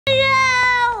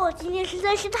天实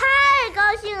在是太高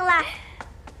兴了，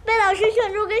被老师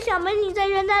选中跟小美女在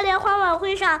元旦联欢晚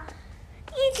会上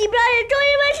一起表演中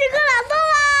英文诗歌朗诵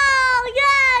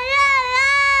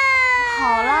了！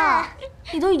好了，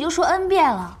你都已经说 N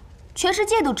遍了，全世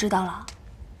界都知道了。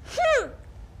哼！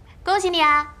恭喜你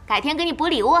啊，改天给你补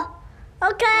礼物。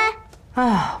OK。哎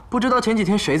呀，不知道前几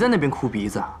天谁在那边哭鼻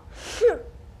子。哼！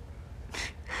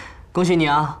恭喜你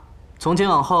啊，从今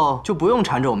往后就不用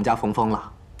缠着我们家冯峰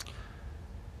了。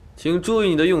请注意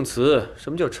你的用词，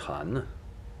什么叫缠呢？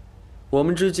我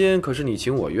们之间可是你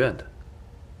情我愿的。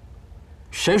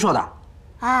谁说的？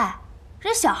哎，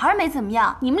人小孩没怎么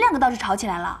样，你们两个倒是吵起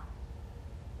来了。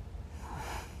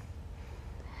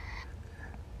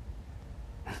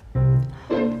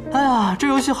哎呀，这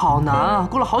游戏好难啊，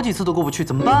过了好几次都过不去，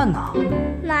怎么办呢？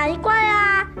哪一关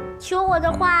啊？求我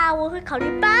的话，我会考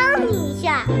虑帮你一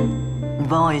下。你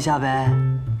帮我一下呗。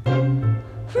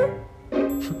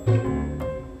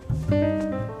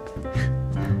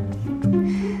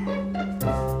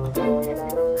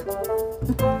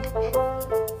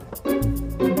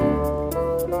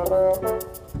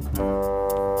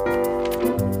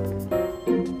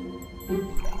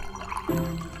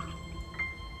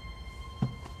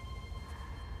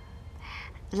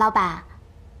老板，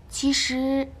其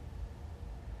实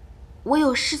我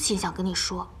有事情想跟你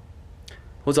说。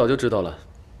我早就知道了。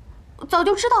早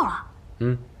就知道了？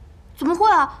嗯。怎么会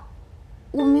啊？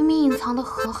我明明隐藏得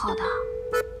很好的。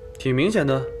挺明显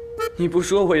的，你不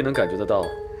说我也能感觉得到。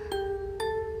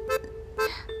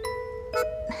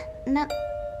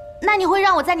那你会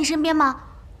让我在你身边吗？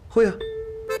会啊，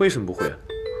为什么不会啊？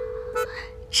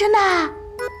真的啊？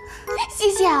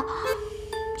谢谢啊，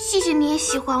谢谢你也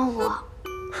喜欢我。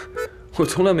我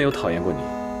从来没有讨厌过你。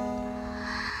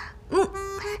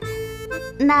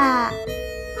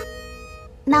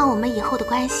那我们以后的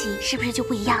关系是不是就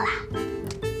不一样啦？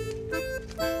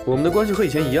我们的关系和以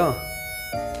前一样，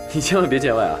你千万别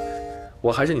见外啊！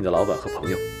我还是你的老板和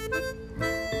朋友。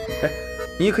哎，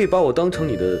你也可以把我当成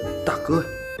你的大哥呀。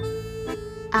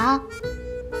啊？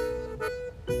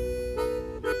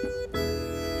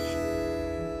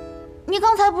你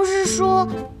刚才不是说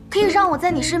可以让我在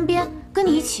你身边，跟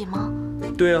你一起吗？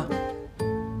对啊，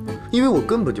因为我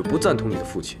根本就不赞同你的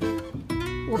父亲。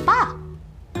我爸？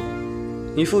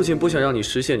你父亲不想让你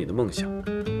实现你的梦想，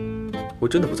我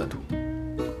真的不赞同。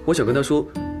我想跟他说，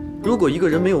如果一个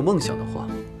人没有梦想的话，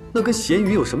那跟咸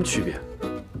鱼有什么区别？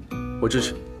我支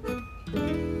持，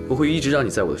我会一直让你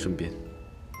在我的身边，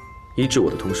医治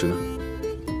我的同时呢，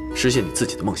实现你自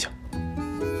己的梦想。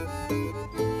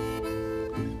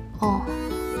哦，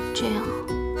这样。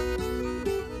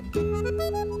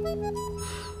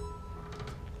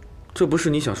这不是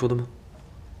你想说的吗？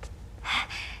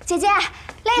姐姐，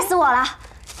累死我了！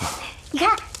你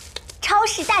看，超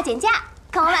市大减价，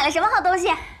看我买了什么好东西。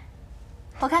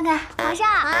我看看。皇上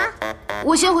啊，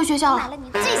我先回学校了。买了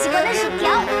你最喜欢的薯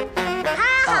条。太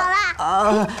好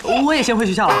了！我也先回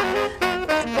学校了。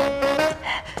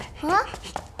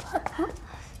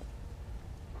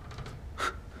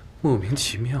莫名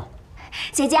其妙。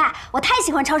姐姐，我太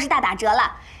喜欢超市大打折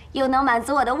了，又能满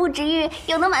足我的物质欲，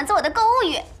又能满足我的购物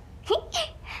欲。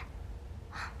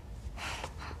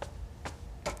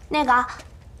那个，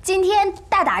今天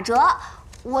大打折，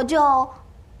我就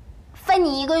分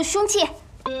你一个凶器，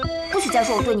不许再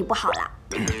说我对你不好了。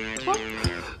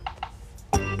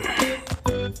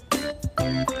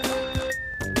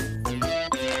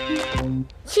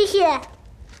谢谢。